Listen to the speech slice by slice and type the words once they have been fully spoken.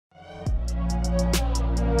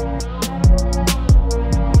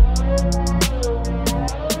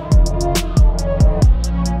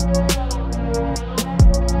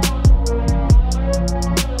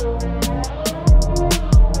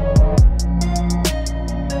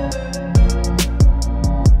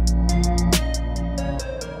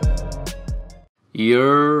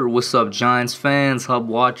What's up, Giants fans, Hub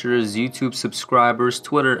watchers, YouTube subscribers,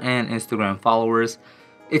 Twitter and Instagram followers?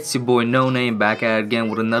 It's your boy Noname back at it again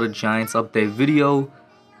with another Giants update video.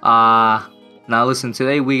 Now listen,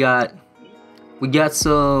 today we got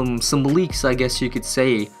some leaks, I guess you could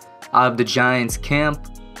say, out of the Giants camp.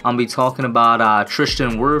 I'll be talking about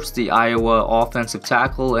Tristan Wirfs, the Iowa offensive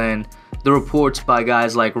tackle, and the reports by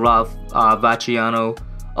guys like Ralph Vacciano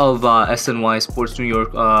of SNY Sports New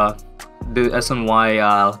York. The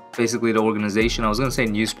SNY, basically the organization. I was gonna say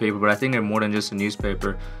newspaper, but I think they're more than just a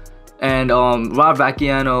newspaper. And Rob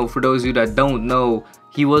Vacciano, for those of you that don't know,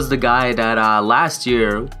 he was the guy that last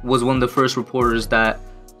year was one of the first reporters that,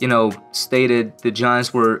 you know, stated the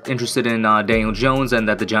Giants were interested in Daniel Jones and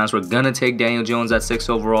that the Giants were gonna take Daniel Jones at 6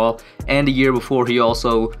 overall. And the year before, he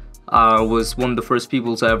also was one of the first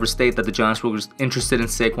people to ever state that the Giants were interested in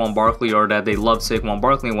Saquon Barkley, or that they loved Saquon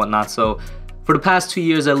Barkley and whatnot. So for the past 2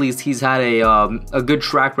 years at least, he's had a good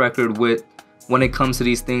track record with when it comes to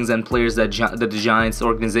these things and players that the Giants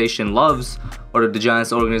organization loves, or that the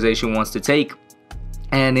Giants organization wants to take.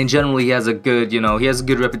 And in general, he has a good,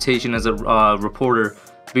 reputation as a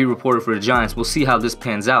beat reporter for the Giants. We'll see how this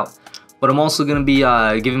pans out. But I'm also going to be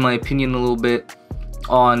giving my opinion a little bit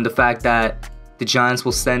on the fact that the Giants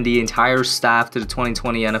will send the entire staff to the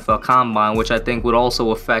 2020 NFL Combine, which I think would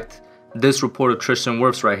also affect this report of Tristan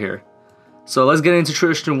Wirfs right here. So let's get into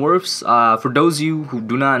Tristan Wirfs. For those of you who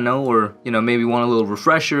do not know, or maybe want a little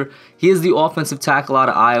refresher, he is the offensive tackle out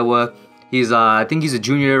of Iowa. He's I think he's a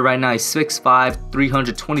junior right now. He's 6'5",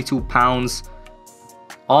 322 pounds.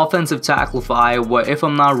 Offensive tackle for Iowa. If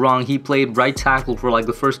I'm not wrong, he played right tackle for like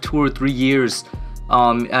the first 2 or 3 years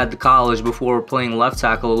at the college before playing left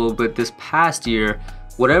tackle a little bit this past year.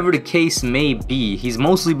 Whatever the case may be, he's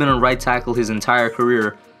mostly been a right tackle his entire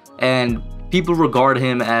career, and people regard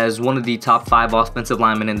him as one of the top 5 offensive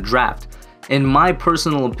linemen in the draft. In my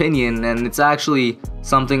personal opinion, and it's actually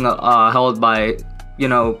something held by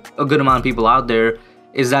a good amount of people out there,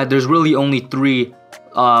 is that there's really only 3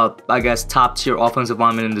 I guess top tier offensive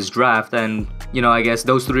linemen in this draft, and I guess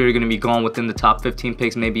those 3 are going to be gone within the top 15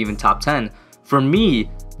 picks, maybe even top 10. For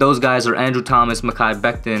me, those guys are Andrew Thomas, Mekhi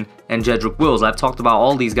Becton, and Jedrick Wills. I've talked about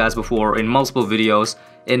all these guys before in multiple videos.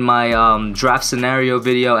 In my draft scenario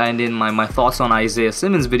video and in my thoughts on Isaiah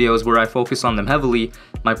Simmons videos, where I focus on them heavily.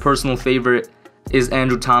 My personal favorite is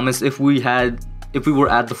Andrew Thomas. If we were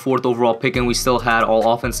at the 4th overall pick and we still had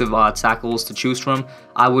all offensive tackles to choose from,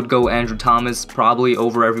 I would go Andrew Thomas probably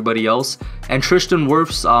over everybody else. And Tristan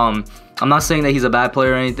Wirfs, I'm not saying that he's a bad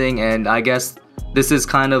player or anything, and I guess this is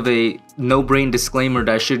kind of a no-brain disclaimer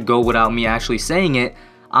that should go without me actually saying it.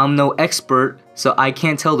 I'm no expert, so I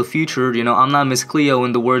can't tell the future. I'm not Miss Cleo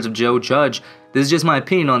in the words of Joe Judge. This is just my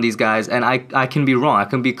opinion on these guys, and I can be wrong. I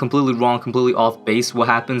can be completely wrong, completely off base. What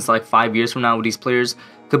happens like 5 years from now with these players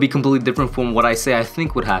could be completely different from what I say I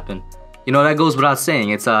think would happen. That goes without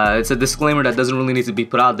saying. It's a disclaimer that doesn't really need to be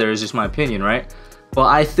put out there. It's just my opinion, right? But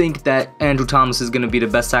I think that Andrew Thomas is going to be the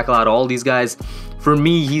best tackle out of all these guys. For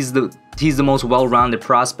me, he's the most well-rounded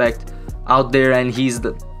prospect out there, and he's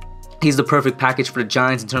the perfect package for the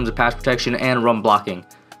Giants in terms of pass protection and run blocking.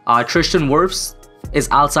 Tristan Wirfs is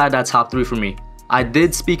outside that top 3 for me. I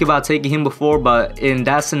did speak about taking him before, but in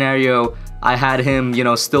that scenario, I had him,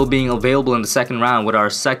 still being available in the 2nd round with our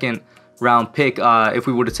 2nd round pick. If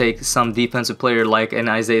we were to take some defensive player like an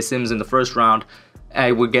Isaiah Simmons in the 1st round,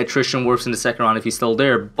 I would get Tristan Wirfs in the 2nd round if he's still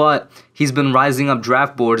there. But he's been rising up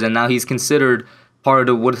draft boards, and now he's considered part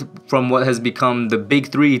of what has become the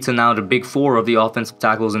big 3 to now the big 4 of the offensive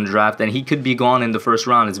tackles in the draft, and he could be gone in the 1st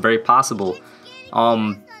round. It's very possible.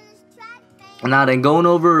 Now then, going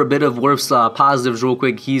over a bit of Wirfs' positives real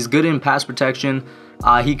quick. He's good in pass protection.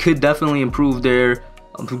 He could definitely improve there.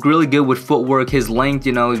 Really good with footwork. His length,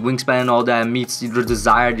 his wingspan and all that meets the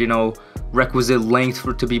desired, requisite length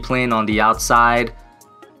to be playing on the outside.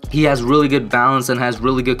 He has really good balance and has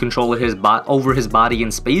really good control of over his body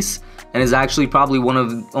in space, and is actually probably one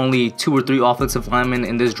of only 2 or 3 offensive linemen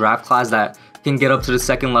in this draft class that can get up to the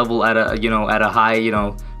 2nd level at a high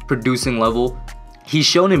producing level. He's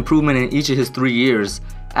shown improvement in each of his 3 years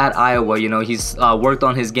at Iowa. He's worked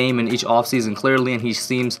on his game in each offseason clearly, and he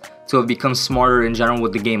seems to have become smarter in general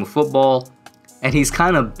with the game of football. And he's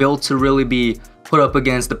kind of built to really be put up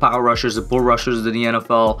against the power rushers, the bull rushers of the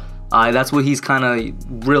NFL. That's what he's built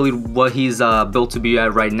to be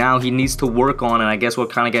at right now. He needs to work on, and I guess we're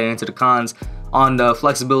kind of getting into the cons, on the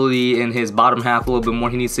flexibility in his bottom half a little bit more.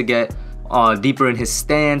 He needs to get deeper in his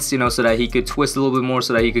stance, so that he could twist a little bit more,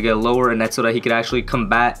 so that he could get lower, and that's so that he could actually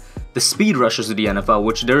combat the speed rushers of the NFL,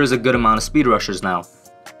 which there is a good amount of speed rushers now.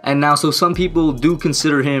 And now, so some people do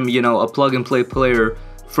consider him, a plug-and-play player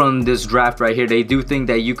from this draft right here. They do think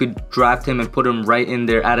that you could draft him and put him right in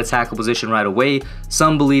there at a tackle position right away.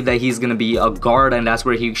 Some believe that he's going to be a guard, and that's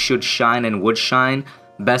where he should shine and would shine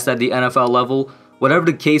best at the NFL level. Whatever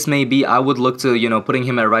the case may be, I would look to, you know, putting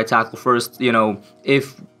him at right tackle first. You know,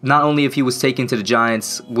 if not only if he was taken to the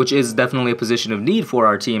Giants, which is definitely a position of need for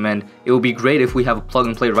our team, and it would be great if we have a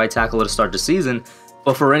plug-and-play right tackle to start the season,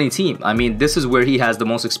 but for any team. I mean, this is where he has the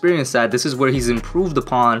most experience at. This is where he's improved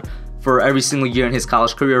upon for every single year in his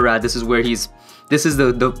college career at. This is where this is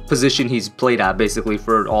the position he's played at basically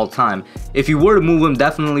for all time. If you were to move him,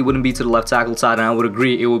 definitely wouldn't be to the left tackle side, and I would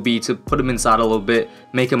agree it would be to put him inside a little bit,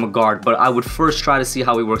 make him a guard, but I would first try to see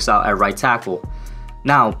how he works out at right tackle.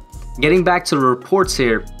 Now, getting back to the reports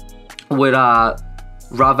here with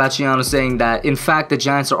Rob Vacciano saying that, in fact, the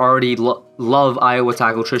Giants are already love Iowa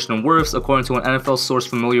tackle Tristan Wirfs, according to an NFL source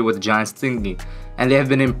familiar with the Giants' thinking, and they have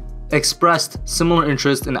been expressed similar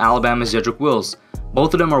interest in Alabama's Jedrick Wills.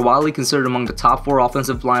 Both of them are widely considered among the top 4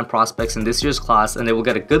 offensive line prospects in this year's class, and they will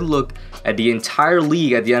get a good look at the entire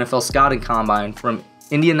league at the NFL Scouting Combine from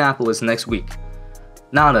Indianapolis next week.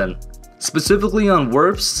 Now then, specifically on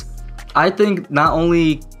Wirfs, I think not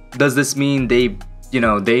only does this mean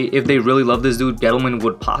if they really love this dude, Gettleman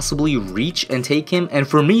would possibly reach and take him, and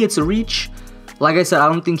for me it's a reach. Like I said, I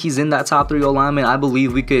don't think he's in that top 3 O-lineman. I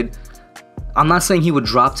believe we could, I'm not saying he would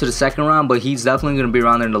drop to the 2nd round, but he's definitely going to be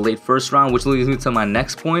around there in the late 1st round, which leads me to my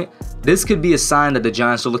next point. This could be a sign that the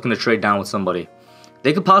Giants are looking to trade down with somebody.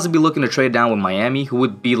 They could possibly be looking to trade down with Miami, who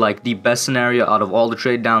would be like the best scenario out of all the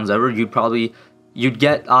trade downs ever. You'd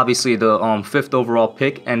get obviously the 5th overall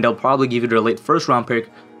pick, and they'll probably give you their late 1st round pick,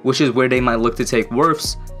 which is where they might look to take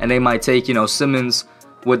Wirfs, and they might take, you know, Simmons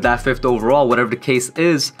with that 5th overall, whatever the case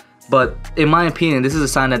is. But in my opinion, this is a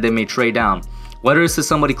sign that they may trade down. Whether it's to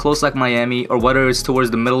somebody close like Miami, or whether it's towards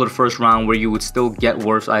the middle of the 1st round where you would still get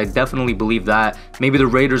Wirfs, I definitely believe that. Maybe the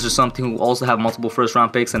Raiders or something who also have multiple 1st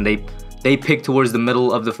round picks, and they pick towards the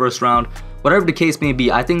middle of the 1st round. Whatever the case may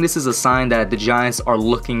be, I think this is a sign that the Giants are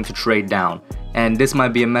looking to trade down. And this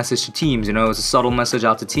might be a message to teams, you know, it's a subtle message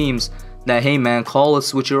out to teams that, hey man, call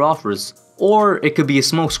us with your offers. Or it could be a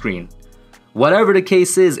smokescreen. Whatever the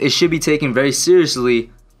case is, it should be taken very seriously,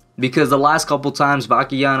 because the last couple times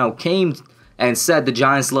Vacciano came and said the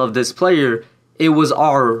Giants love this player, it was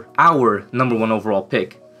our #1 overall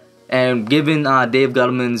pick. And given Dave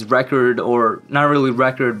Gettleman's record, or not really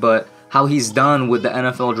record, but how he's done with the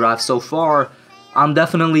NFL draft so far, I'm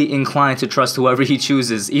definitely inclined to trust whoever he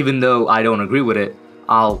chooses. Even though I don't agree with it,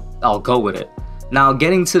 I'll go with it. Now,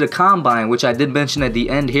 getting to the combine, which I did mention at the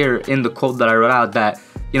end here in the quote that I wrote out, that,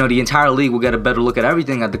 you know, the entire league will get a better look at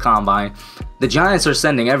everything at the combine. The Giants are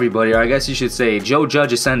sending everybody, or I guess you should say Joe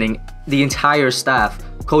Judge is sending the entire staff,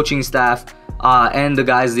 coaching staff, and the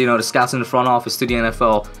guys, you know, the scouts in the front office to the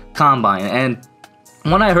NFL combine. And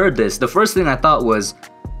when I heard this, the first thing I thought was,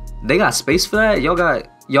 they got space for that?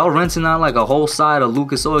 Y'all renting out like a whole side of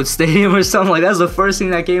Lucas Oil Stadium or something? Like, that's the first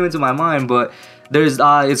thing that came into my mind. But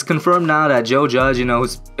it's confirmed now that Joe Judge, you know,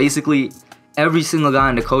 is basically every single guy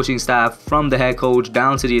in the coaching staff, from the head coach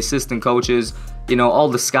down to the assistant coaches, you know, all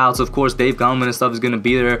the scouts, of course, Dave Gettleman and stuff is going to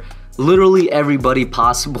be there. Literally everybody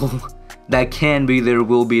possible that can be there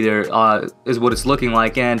will be there, is what it's looking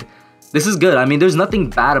like. And this is good. I mean, there's nothing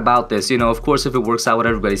bad about this. You know, of course, if it works out with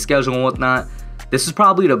everybody's schedule and whatnot, this is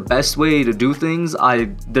probably the best way to do things.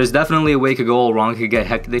 There's definitely a way it could go all wrong. It could get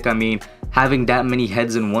hectic. I mean, having that many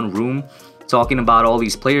heads in one room talking about all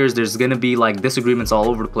these players, there's going to be like disagreements all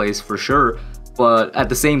over the place for sure. But at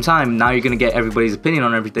the same time, now you're going to get everybody's opinion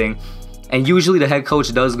on everything. And usually the head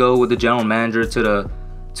coach does go with the general manager to the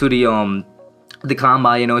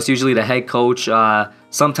combine. You know, it's usually the head coach,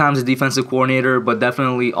 sometimes the defensive coordinator, but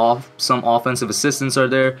definitely some offensive assistants are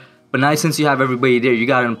there. But now, since you have everybody there, you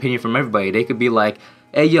got an opinion from everybody. They could be like,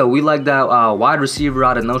 hey, yo, we like that wide receiver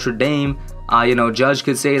out of Notre Dame. You know, Judge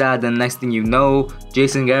could say that. Then next thing you know,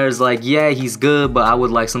 Jason Garrett's like, yeah, he's good, but I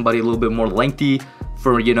would like somebody a little bit more lengthy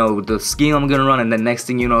for, you know, the scheme I'm going to run. And then next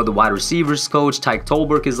thing you know, the wide receivers coach, Tyke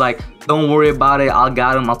Tolbert, is like, don't worry about it. I'll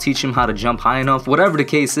got him. I'll teach him how to jump high enough. Whatever the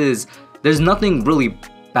case is, there's nothing really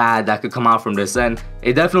bad that could come out from this. And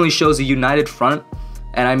it definitely shows a united front.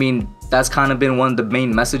 And I mean, that's kind of been one of the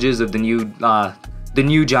main messages of the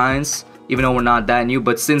new Giants, even though we're not that new.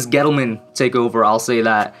 But since Gettleman take over, I'll say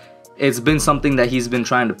that it's been something that he's been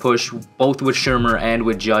trying to push, both with Shermer and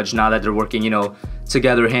with Judge. Now that they're working, you know,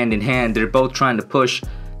 together hand in hand, they're both trying to push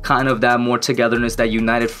kind of that more togetherness, that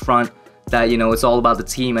united front, that, you know, it's all about the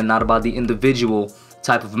team and not about the individual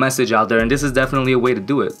type of message out there. And this is definitely a way to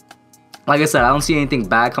do it. Like I said, I don't see anything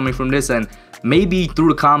bad coming from this, and maybe through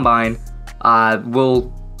the combine,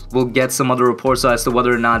 we'll we'll get some other reports as to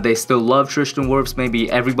whether or not they still love Tristan Wirfs. Maybe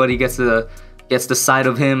everybody gets the side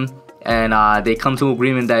of him, and they come to an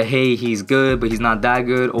agreement that, hey, he's good, but he's not that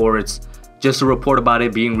good, or it's just a report about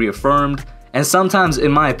it being reaffirmed. And sometimes,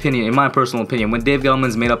 in my opinion, in my personal opinion, when Dave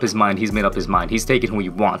Gettleman's made up his mind, he's made up his mind. He's taken who he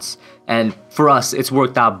wants. And for us, it's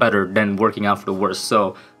worked out better than working out for the worst.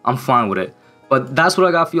 So I'm fine with it. But that's what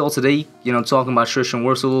I got for y'all today. You know, talking about Tristan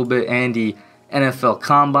Wirfs a little bit and the NFL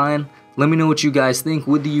Combine. Let me know what you guys think.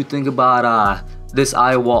 What do you think about this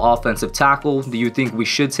Iowa offensive tackle? Do you think we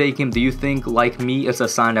should take him? Do you think, like me, it's a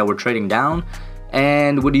sign that we're trading down?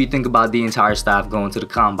 And what do you think about the entire staff going to the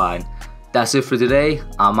Combine? That's it for today.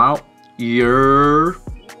 I'm out.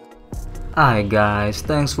 Alright guys,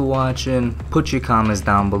 thanks for watching. Put your comments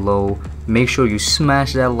down below. Make sure you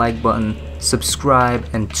smash that like button, subscribe,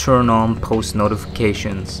 and turn on post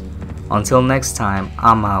notifications. Until next time,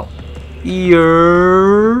 I'm out.